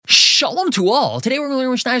Shalom to all. Today we're going to learn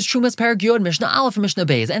Mishnah's Terumos Perek Yod, Mishnah Aleph, and Mishnah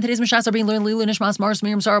Beis. And today's Mishnahs are being learned Lilu Nishmas Mars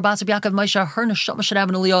Miriam Sarah Basar Yaakov Maisha Her Neshama Shadav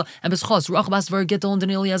and Aliyah and Beschos Ruach Basvar Gittel and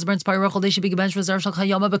Daniel Yazber and Spire Rachel Deshi Big Bench Vazar Shal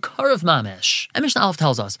Chayama Bekarav Mamish. And Mishnah Aleph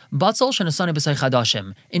tells us Batzal Shenasani B'Say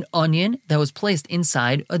Chadashim, an onion that was placed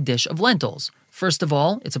inside a dish of lentils. First of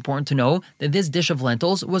all, it's important to know that this dish of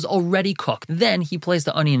lentils was already cooked. Then he placed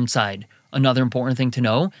the onion inside. Another important thing to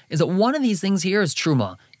know is that one of these things here is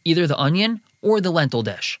truma, either the onion or the lentil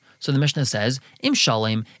dish. So the Mishnah says, Im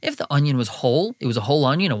Shalem, if the onion was whole, it was a whole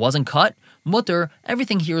onion, it wasn't cut, mutter,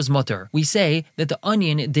 everything here is mutter. We say that the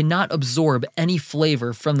onion did not absorb any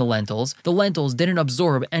flavor from the lentils didn't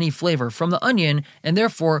absorb any flavor from the onion, and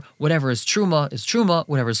therefore whatever is truma,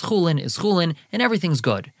 whatever is chulin, and everything's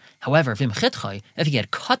good. However, if he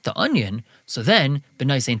had cut the onion, so then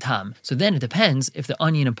it depends if the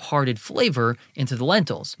onion imparted flavor into the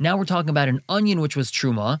lentils. Now we're talking about an onion which was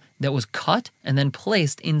truma that was cut and then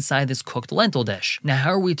placed inside this cooked lentil dish. Now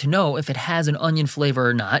how are we to know if it has an onion flavor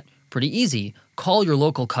or not? Pretty easy. Call your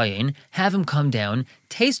local kayin, have him come down,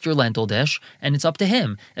 taste your lentil dish, and it's up to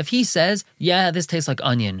him. If he says, yeah, this tastes like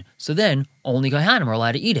onion, so then only kayanim are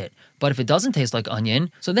allowed to eat it. But if it doesn't taste like onion,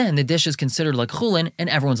 so then the dish is considered like chulin and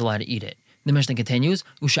everyone's allowed to eat it. The Mishnah continues,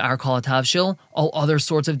 Usha'ar kol hatavshil, all other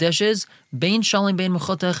sorts of dishes, bein shalim bein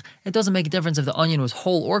mechutach, it doesn't make a difference if the onion was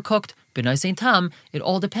whole or cooked, b'nai tam, it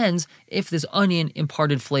all depends if this onion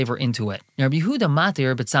imparted flavor into it. Now Rabbi Yehuda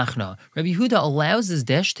matir b'tzachna. Rabbi Yehuda allows this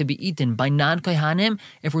dish to be eaten by non-kohanim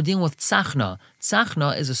if we're dealing with tzachna.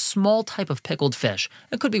 Tzachna is a small type of pickled fish.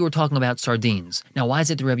 It could be we're talking about sardines. Now why is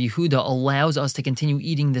it that Rabbi Yehuda allows us to continue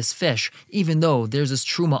eating this fish even though there's this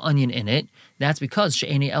truma onion in it? That's because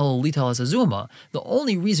she'eni el lital as a zuama. The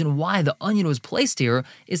only reason why the onion was placed here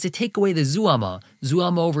is to take away the zuama.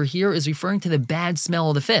 Zuama over here is referring to the bad smell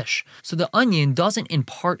of the fish. So the onion doesn't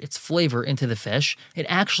impart its flavor into the fish. It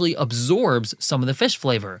actually absorbs some of the fish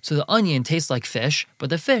flavor. So the onion tastes like fish, but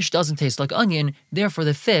the fish doesn't taste like onion. Therefore,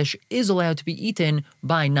 the fish is allowed to be eaten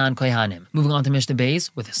by non-kohanim. Moving on to Mishnah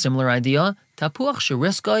Beis with a similar idea. Tapuach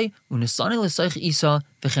sheriskai unisani l'soich isa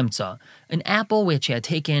v'chimtza. An apple which he had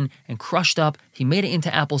taken and crushed up, he made it into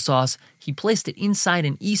applesauce, he placed it inside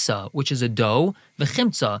an isa, which is a dough,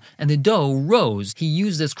 v'chimtza, and the dough rose. He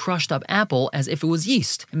used this crushed up apple as if it was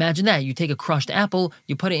yeast. Imagine that, you take a crushed apple,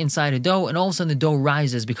 you put it inside a dough, and all of a sudden the dough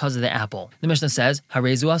rises because of the apple. The Mishnah says,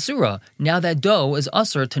 Harezu asura, now that dough is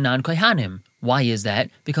usur to non-kohanim. Why is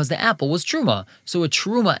that? Because the apple was truma. So a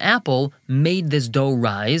truma apple made this dough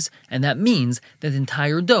rise, and that means that the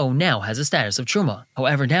entire dough now has a status of truma.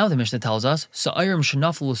 However, now the Mishnah tells us, if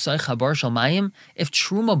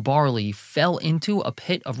truma barley fell into a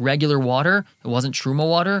pit of regular water, it wasn't truma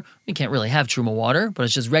water, we can't really have truma water, but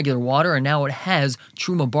it's just regular water, and now it has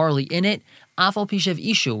truma barley in it, Afal pishev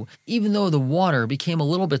ishu, even though the water became a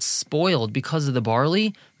little bit spoiled because of the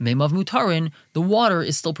barley, memav mutarin, the water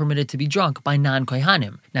is still permitted to be drunk by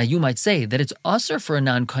non-kohanim. Now you might say that it's usher for a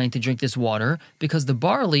non-kohen to drink this water because the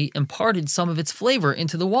barley imparted some of its flavor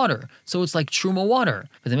into the water, so it's like truma water.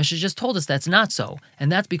 But the Mishnah just told us that's not so,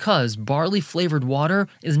 and that's because barley-flavored water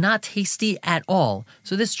is not tasty at all.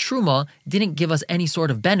 So this truma didn't give us any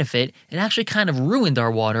sort of benefit, it actually kind of ruined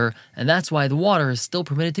our water, and that's why the water is still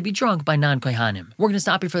permitted to be drunk by non-kohanim. We're going to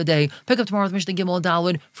stop here for the day. Pick up tomorrow with Mishnah Gimel and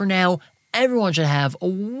Daled. For now, everyone should have a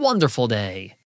wonderful day.